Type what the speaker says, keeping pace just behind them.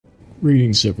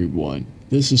Greetings everyone,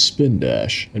 this is Spin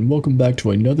Dash, and welcome back to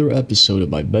another episode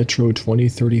of my Metro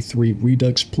 2033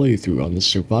 Redux playthrough on the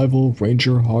Survival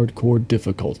Ranger Hardcore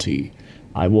difficulty.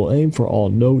 I will aim for all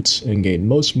notes and gain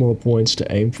most moral points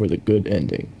to aim for the good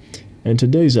ending. In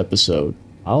today's episode,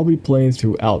 I'll be playing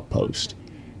through Outpost.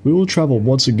 We will travel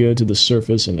once again to the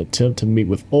surface and attempt to meet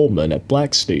with Ulman at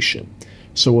Black Station.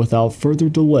 So without further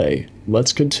delay,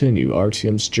 let's continue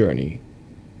Artyom's journey.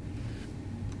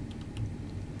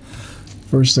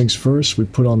 First things first, we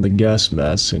put on the gas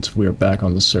mask since we are back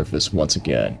on the surface once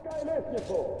again.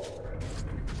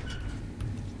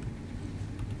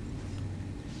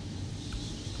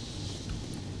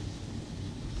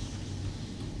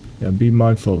 Yeah, be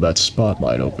mindful of that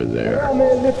spotlight over there.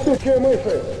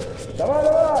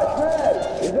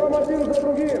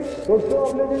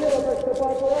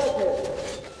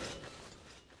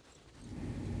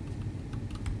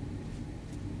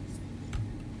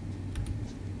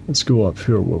 Let's go up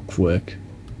here real quick.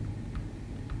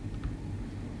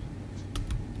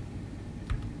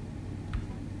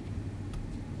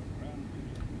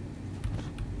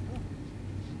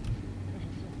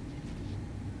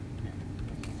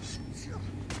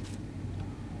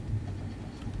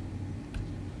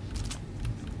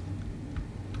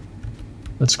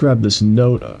 Let's grab this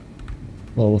note.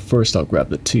 Well, first I'll grab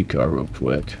the T-car real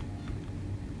quick.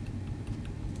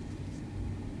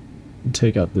 And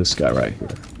take out this guy right here.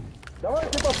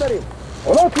 Давайте повторим.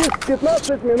 У нас есть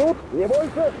 15 минут, не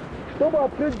больше, чтобы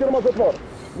открыть гермозатвор.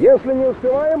 Если не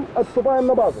успеваем, отступаем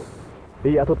на базу.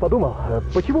 Я тут подумал,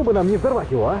 почему бы нам не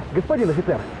взорвать его, а, господин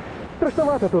офицер?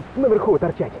 Страшновато тут наверху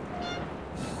торчать.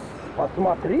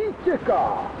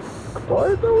 Посмотрите-ка! Кто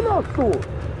это у нас тут?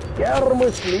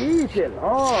 Гермыслитель,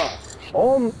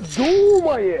 он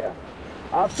думает!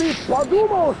 А ты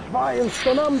подумал, Швайн,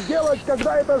 что нам делать,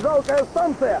 когда эта жалкая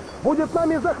станция будет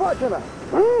нами захвачена?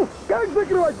 Как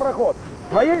закрывать проход?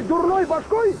 Твоей дурной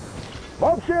башкой? В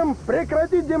общем,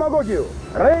 прекратить демагогию.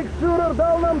 Рейхсфюрер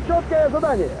дал нам четкое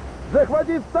задание.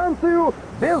 Захватить станцию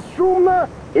бесшумно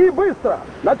и быстро.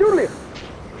 Natürlich!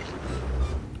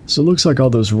 So it looks like all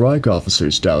those Reich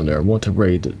officers down there want to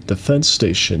raid the defense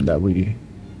station that we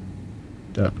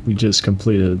just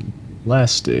completed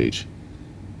last stage.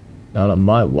 Not on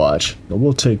my watch, but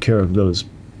we'll take care of those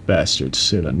bastards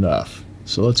soon enough.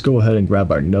 So let's go ahead and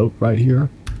grab our note right here.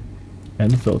 And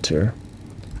the filter.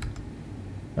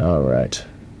 Alright.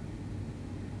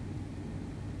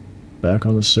 Back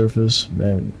on the surface,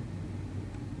 man.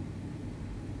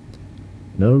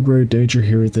 No great danger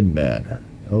here than man.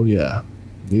 Oh yeah.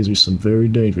 These are some very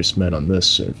dangerous men on this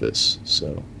surface,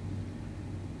 so.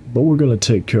 But we're gonna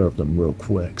take care of them real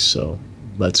quick, so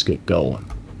let's get going.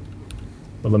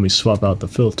 But let me swap out the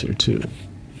filter too.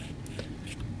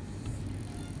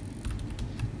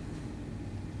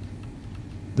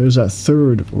 There's that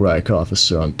third Reich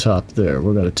officer on top there.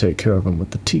 We're gonna take care of him with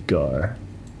the T-car.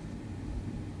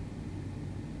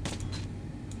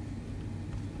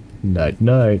 Night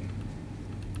night.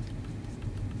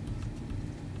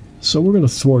 So we're gonna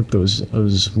thwart those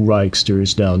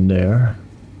Reichsters down there.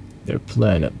 Their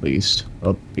plan at least.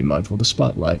 Oh, be mindful of the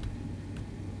spotlight.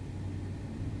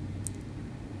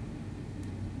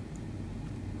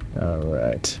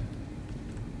 Alright.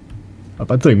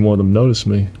 I think one of them noticed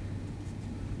me.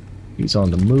 He's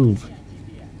on the move.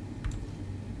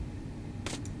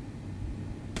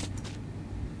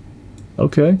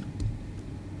 Okay.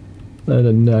 Let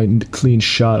a nice clean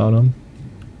shot on him.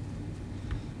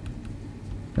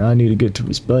 Now I need to get to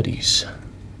his buddies.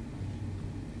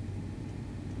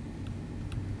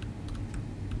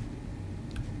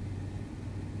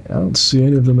 I don't see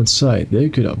any of them in sight. They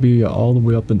could be all the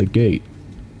way up in the gate.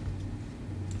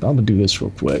 I'm gonna do this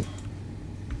real quick.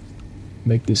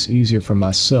 Make this easier for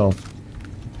myself.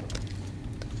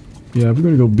 Yeah, we're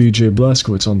gonna go BJ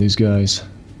Blazkowicz on these guys.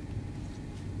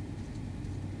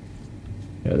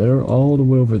 Yeah, they're all the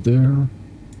way over there.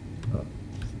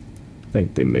 I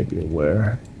think they may be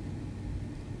aware.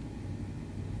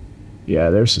 Yeah,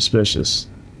 they're suspicious.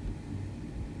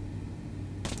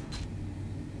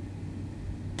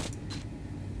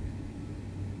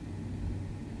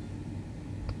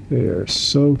 They are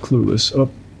so clueless. Oh.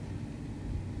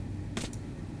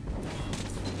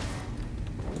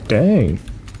 Dang.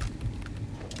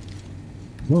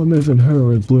 Well, even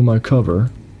her it blew my cover.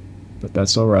 But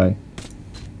that's alright.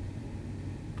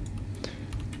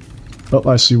 Oh,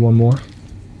 I see one more.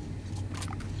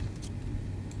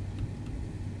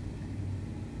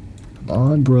 Come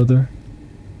on, brother.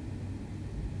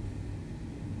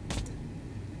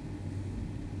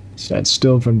 Stand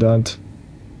still, Verdant.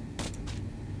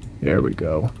 There we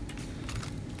go.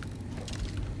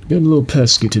 Getting a little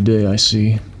pesky today, I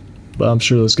see. but I'm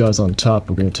sure those guys on top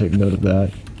are going to take note of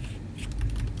that.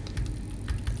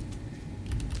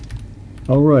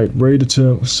 Alright, raid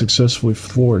attempt successfully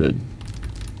thwarted.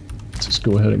 Let's just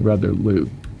go ahead and grab their loot.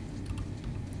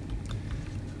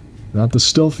 Not the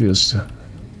stealthiest,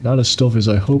 not as stealthy as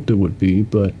I hoped it would be,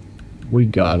 but we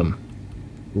got them.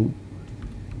 Ooh.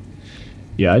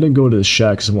 Yeah, I didn't go to the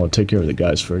shack because I want to take care of the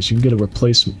guys first. You can get a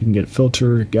replacement, you can get a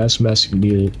filter, gas mask if you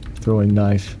need it, throwing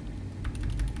knife.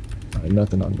 Alright,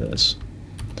 nothing on this.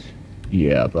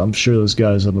 Yeah, but I'm sure those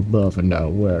guys up above are now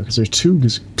aware, because there's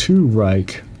two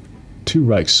Reich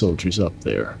soldiers up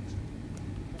there.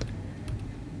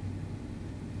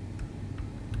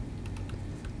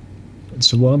 And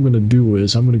so what I'm going to do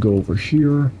is I'm going to go over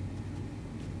here,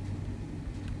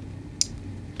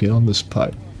 get on this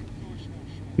pipe.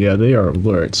 Yeah, they are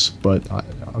alerts, but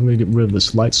I'm going to get rid of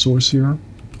this light source here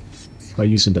by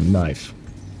using the knife.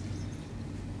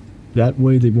 That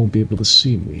way they won't be able to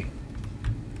see me.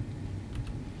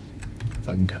 If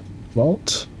I can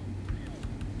vault.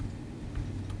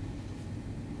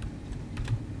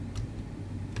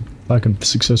 If I can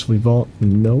successfully vault.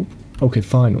 Nope. Okay,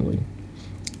 finally.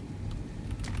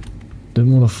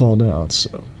 Didn't want to fall down,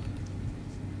 so.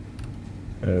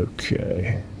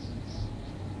 Okay.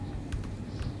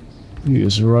 He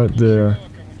is right there.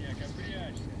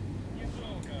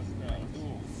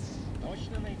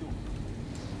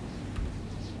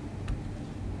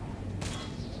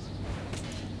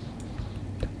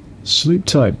 Sleep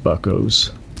tight,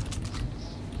 buckos.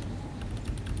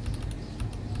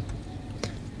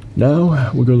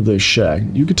 Now, we'll go to the shack.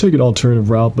 You could take an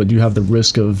alternative route, but you have the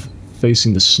risk of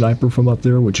facing the sniper from up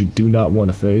there, which you do not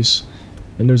want to face.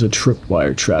 And there's a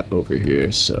tripwire trap over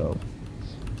here, so...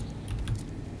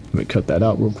 Let me cut that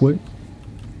out real quick.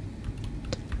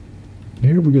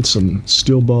 Here we get some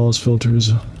steel balls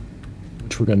filters,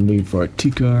 which we're going to need for our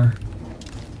T-car.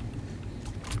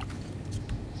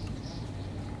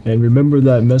 And remember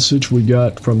that message we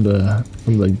got from the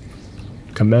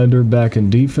commander back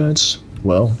in defense?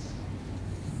 Well,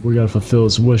 we gotta fulfill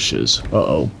his wishes.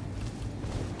 Uh-oh.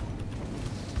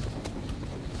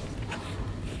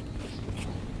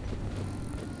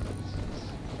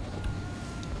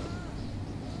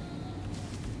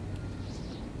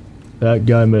 That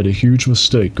guy made a huge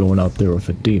mistake going out there with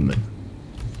a demon.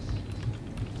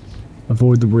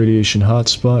 Avoid the radiation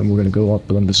hotspot, and we're gonna go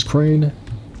up on this crane.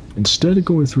 Instead of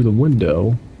going through the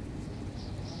window,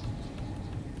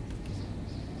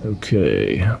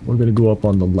 okay, we're gonna go up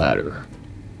on the ladder.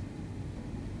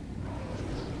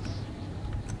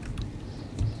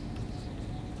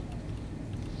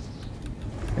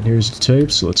 And here's the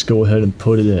tape, so let's go ahead and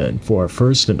put it in for our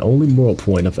first and only moral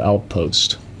point of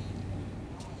Outpost.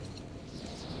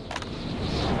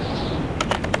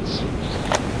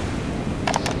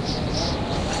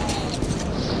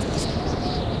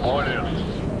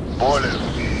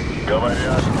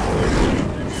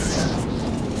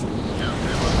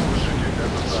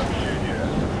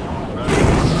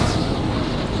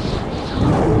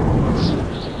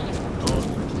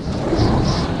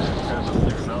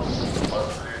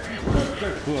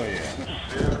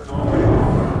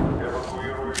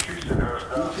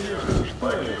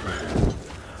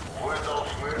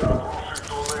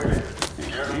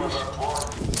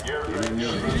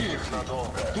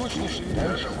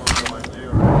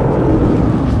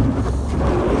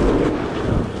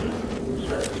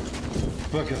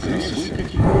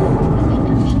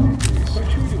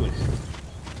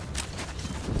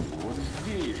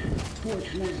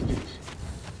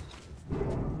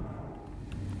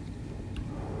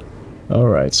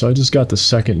 Alright, so I just got the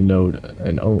second note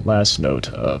and last note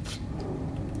of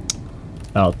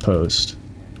Outpost.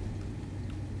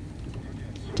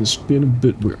 Just being a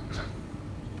bit weird.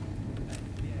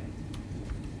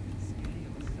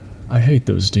 I hate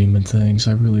those demon things,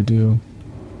 I really do.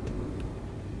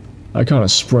 I kind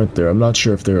of sprint there, I'm not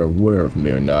sure if they're aware of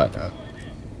me or not.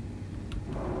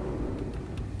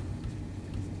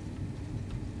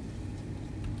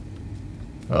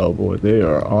 Oh boy, they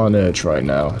are on edge right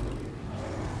now.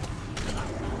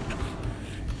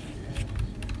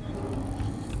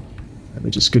 Let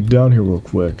me just get down here real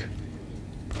quick.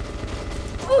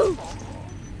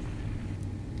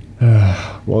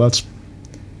 Well,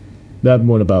 that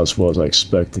went about as well as I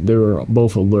expected. They were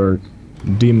both alert.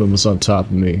 Demon was on top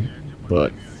of me,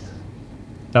 but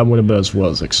that went about as well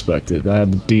as expected. I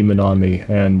had the demon on me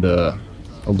and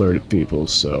alerted people,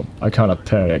 so I kind of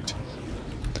panicked.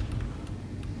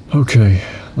 Okay,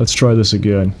 let's try this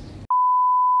again.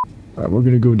 Alright, we're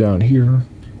gonna go down here.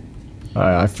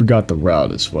 I forgot the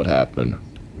route is what happened.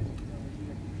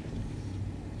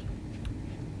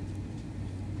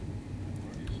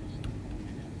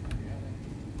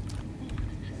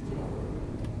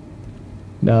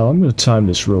 Now, I'm going to time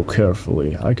this real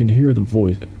carefully. I can hear the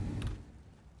voice.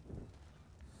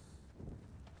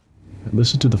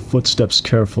 Listen to the footsteps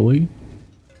carefully.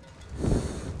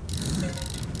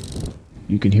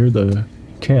 You can hear the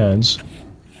cans.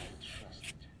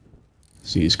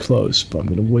 See, he's close, but I'm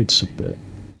going to wait a bit.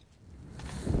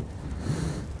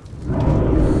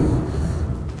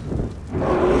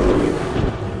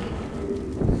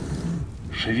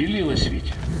 Шевелилась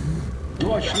ведь.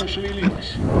 Точно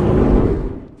шевелилась.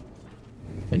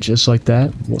 And just like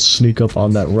that, we'll sneak up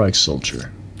on that Reich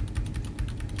soldier.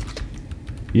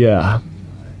 Yeah,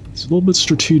 it's a little bit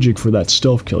strategic for that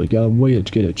stealth kill. You gotta wait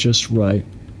to get it just right.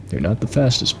 They're not the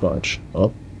fastest bunch.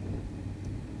 Up.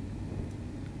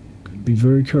 Gotta be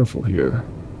very careful here.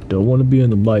 Don't want to be in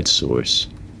the light source.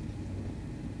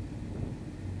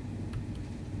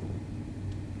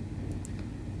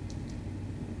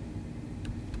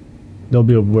 They'll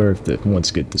be aware if that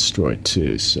once get destroyed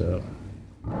too, so...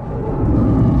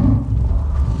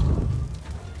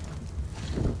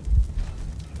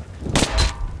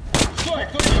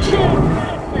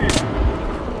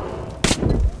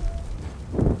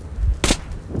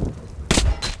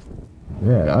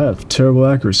 Man, I have terrible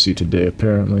accuracy today,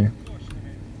 apparently.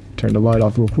 Turn the light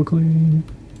off real quickly.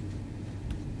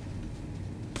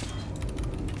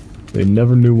 They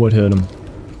never knew what hit them.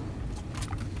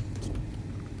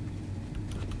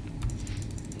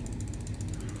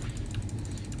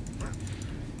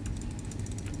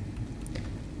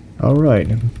 Alright,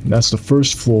 that's the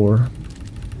first floor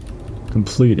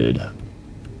completed.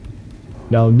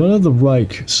 Now, none of the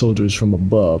Reich soldiers from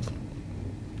above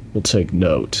will take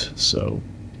note, so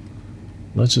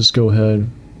let's just go ahead,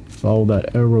 follow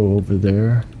that arrow over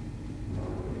there.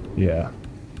 Yeah.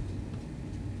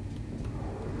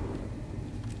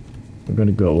 We're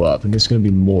gonna go up, and there's gonna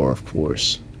be more, of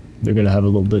course. They're gonna have a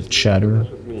little bit of chatter.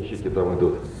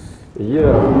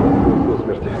 Я до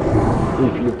смерти. И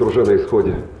фильтр уже на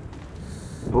исходе.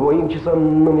 По моим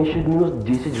часам нам еще минут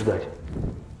 10 ждать.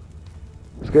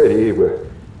 Скорее бы.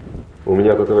 У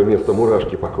меня от этого места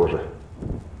мурашки по коже.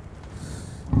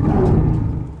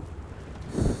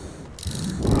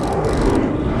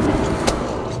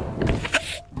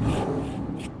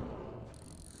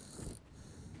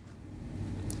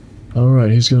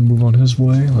 Alright, he's gonna move on his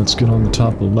way. Let's get on the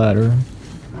top of the ladder.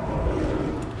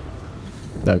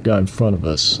 That guy in front of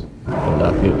us will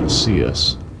not be able to see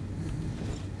us.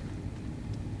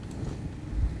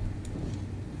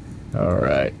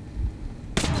 Alright.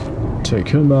 Take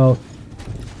him out.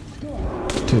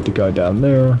 Take the guy down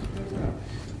there.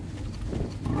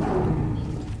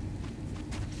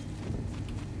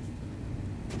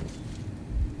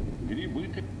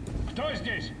 Кто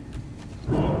здесь?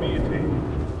 Убитый.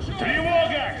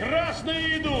 Тревога!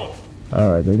 Красные идут!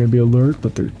 Alright, they're gonna be alert,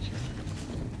 but they're...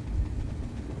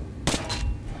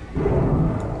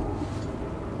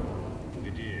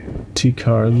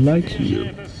 T-car like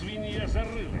you.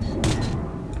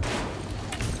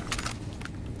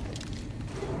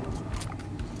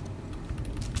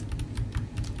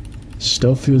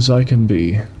 Stealthy as I can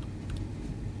be.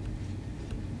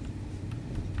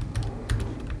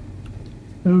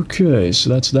 Okay, so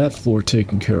that's that floor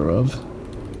taken care of.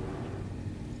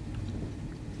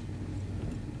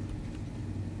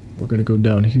 We're gonna go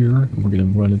down here, and we're gonna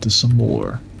run into some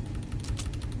more.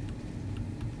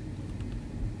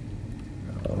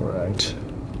 Alright.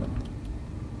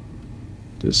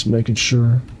 Just making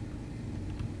sure.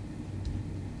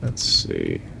 Let's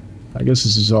see. I guess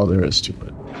this is all there is to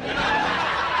it.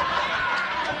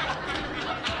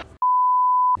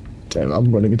 Damn,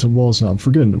 I'm running into walls now. I'm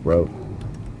forgetting the route.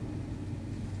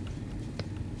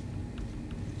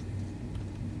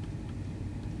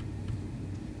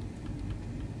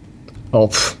 Oh,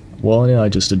 well, yeah, I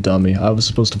just a dummy. I was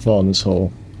supposed to fall in this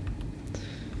hole.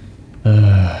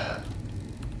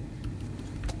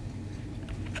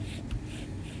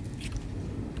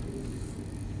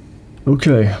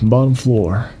 Okay, bottom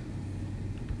floor.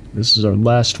 This is our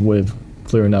last wave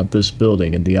clearing out this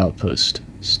building in the Outpost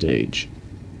stage.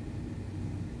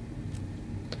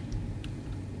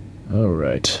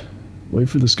 Alright. Wait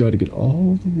for this guy to get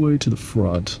all the way to the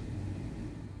front.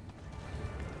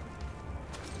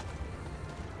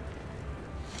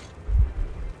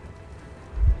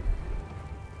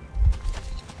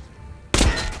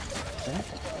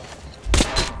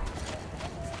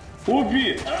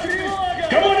 Убит!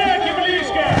 Коммуняки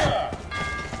близко!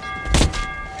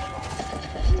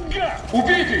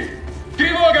 Убитый!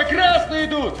 Тревога! Красные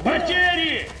идут!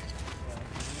 Потери!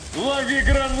 Лови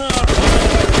гранату!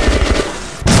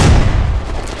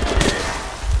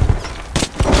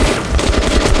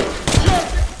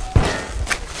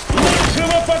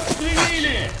 Нашего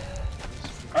подстрелили!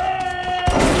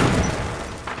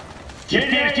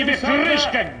 Теперь тебе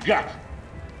крышка, гад!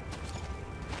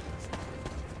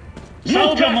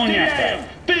 Солдат,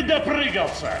 ты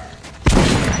допрыгался!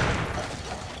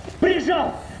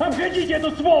 Прижал! Обходите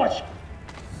эту сволочь!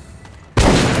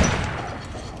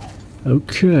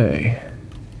 Okay.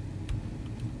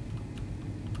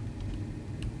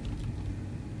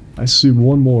 I see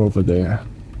one more over there.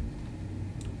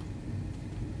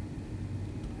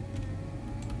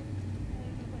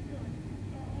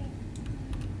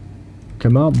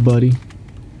 Come out, buddy.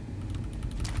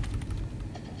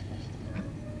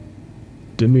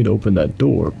 Didn't mean to open that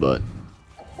door, but...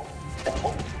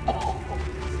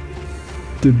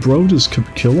 Did bro just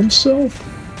kill himself?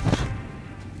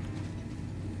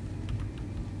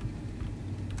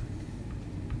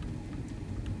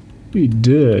 He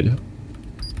did.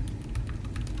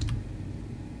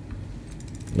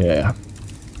 Yeah.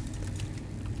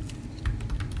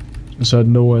 Just had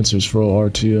no answers for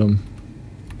Artyom.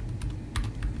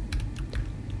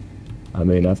 I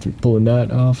mean, after pulling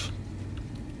that off,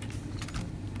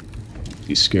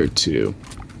 he's scared too.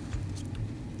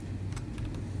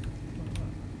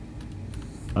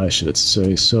 I should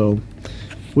say. So,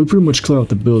 we pretty much clear out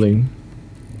the building.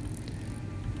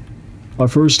 Our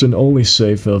first and only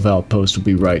safe of Outpost will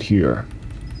be right here.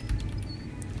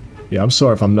 Yeah, I'm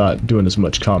sorry if I'm not doing as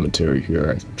much commentary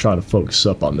here. I'm trying to focus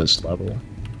up on this level.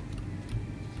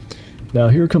 Now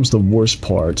here comes the worst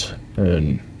part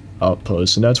in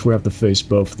Outpost, and that's where I have to face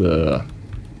both the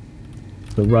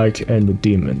Reich and the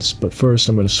Demons. But first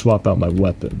I'm going to swap out my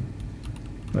weapon.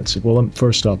 Let's see. Well,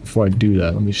 first off, before I do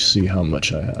that, let me see how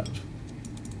much I have.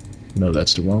 No,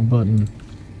 that's the wrong button.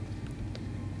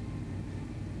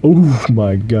 Oh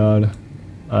my god.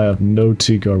 I have no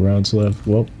Tico rounds left.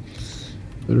 Well,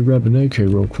 better grab an AK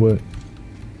real quick.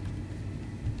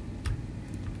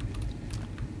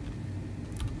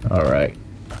 Alright.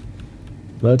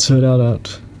 Let's head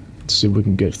out. Let's see if we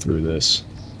can get through this.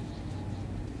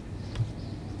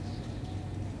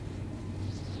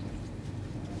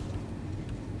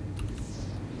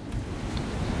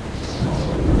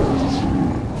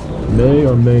 May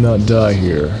or may not die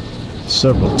here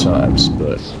several times,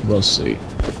 but we'll see.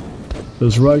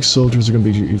 Those Reich soldiers are going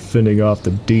to be fending off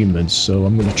the demons, so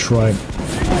I'm going to try.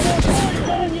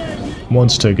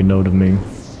 One's taking note of me.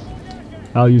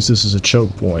 I'll use this as a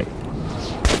choke point.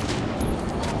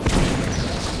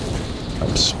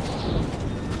 Oops.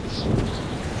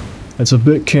 It's a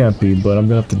bit campy, but I'm going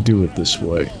to have to do it this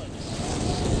way.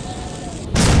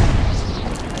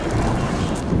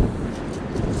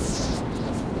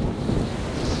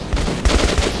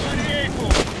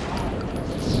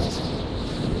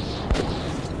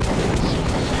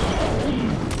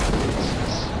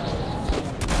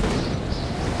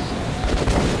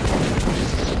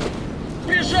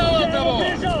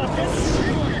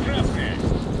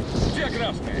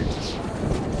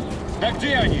 Да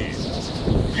где они?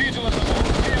 Видел одного.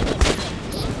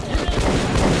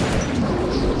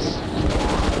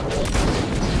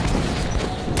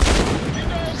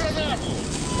 Кидаю гранату.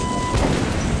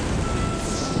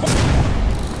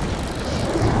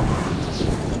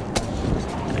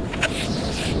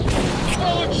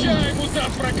 Получай,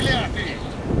 мутант проклятый!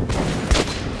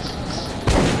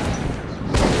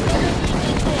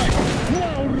 На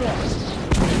ура!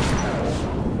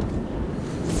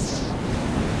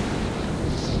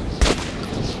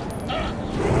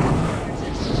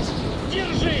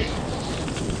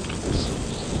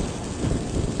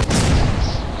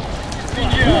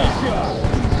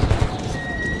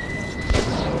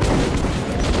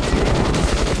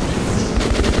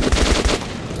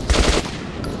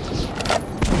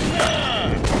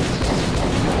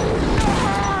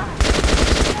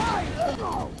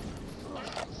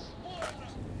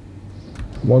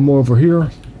 One more over here.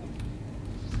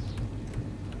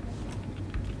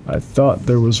 I thought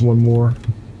there was one more.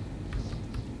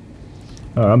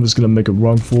 Alright, I'm just gonna make a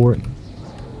run for it.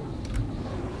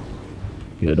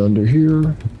 Get under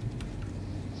here.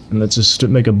 And let's just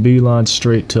make a beeline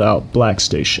straight to out Black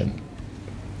Station.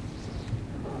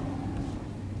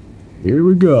 Here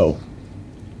we go.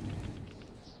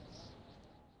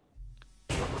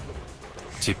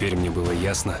 Теперь мне было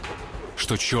ясно,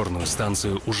 что черную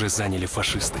станцию уже заняли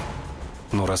фашисты.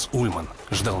 Но раз Ульман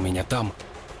ждал меня там,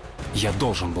 я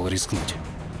должен был рискнуть.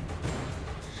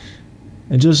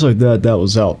 And just like that, that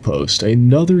was Outpost.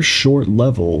 Another short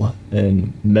level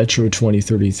in Metro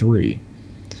 2033.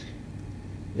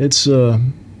 There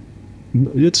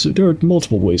are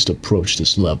multiple ways to approach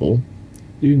this level.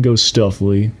 You can go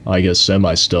stealthily, I guess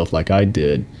semi-stealth like I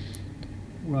did.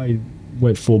 I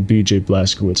went full BJ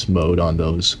Blazkowicz mode on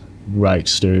those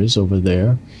Reichsters over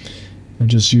there, and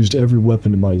just used every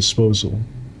weapon at my disposal.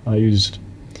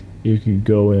 You can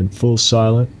go in full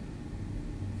silent,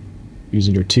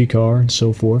 using your T-car and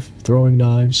so forth, throwing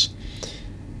knives,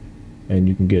 and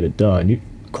you can get it done.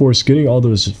 Of course, getting all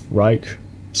those Reich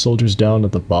soldiers down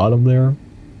at the bottom there,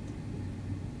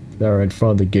 that are in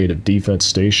front of the gate of defense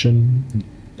station,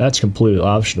 that's completely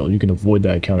optional. You can avoid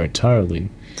that encounter entirely.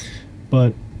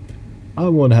 But I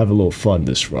want to have a little fun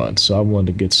this run, so I wanted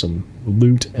to get some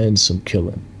loot and some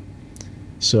killing.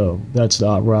 So that's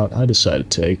the route I decided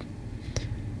to take.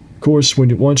 Of course,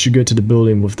 once you get to the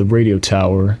building with the radio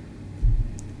tower,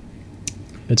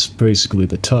 it's basically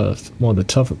one of the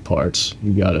tougher parts.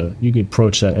 You can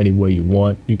approach that any way you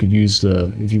want. You could use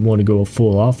if you want to go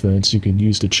full offense, you could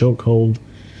use the chokehold.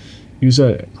 Use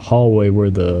that hallway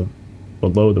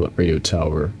below the radio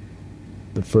tower,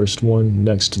 the first one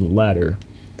next to the ladder,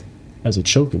 as a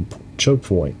choke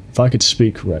point. If I could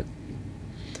speak correct,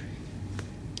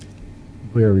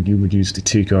 where you would use the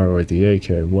T-car or the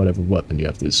AK, or whatever weapon you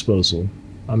have at disposal.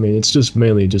 I mean, it's just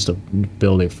mainly just a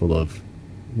building full of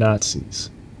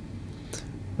Nazis.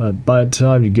 But by the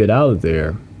time you get out of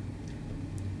there,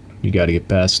 you got to get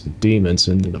past the demons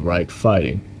into the Reich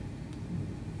fighting.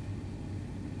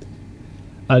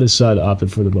 I decided to opt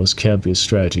for the most campiest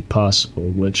strategy possible,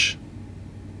 which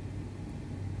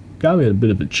got me in a bit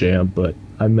of a jam, but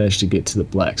I managed to get to the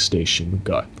Black Station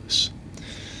regardless.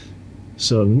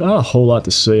 So not a whole lot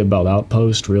to say about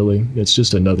Outpost, really. It's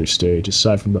just another stage,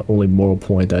 aside from the only moral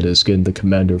point, that is getting the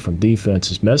commander from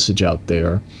defense's message out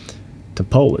there to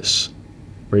Polis.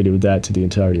 Radioed that to the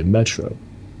entirety of Metro.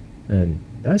 And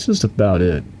that's just about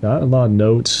it. Not a lot of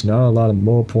notes, not a lot of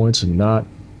moral points, and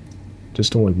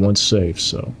just only one save,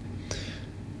 so.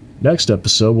 Next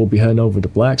episode, we'll be heading over to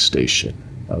Black Station.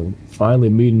 Finally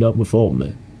meeting up with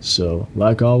Ulman. So,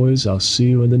 like always, I'll see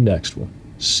you in the next one.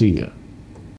 See ya.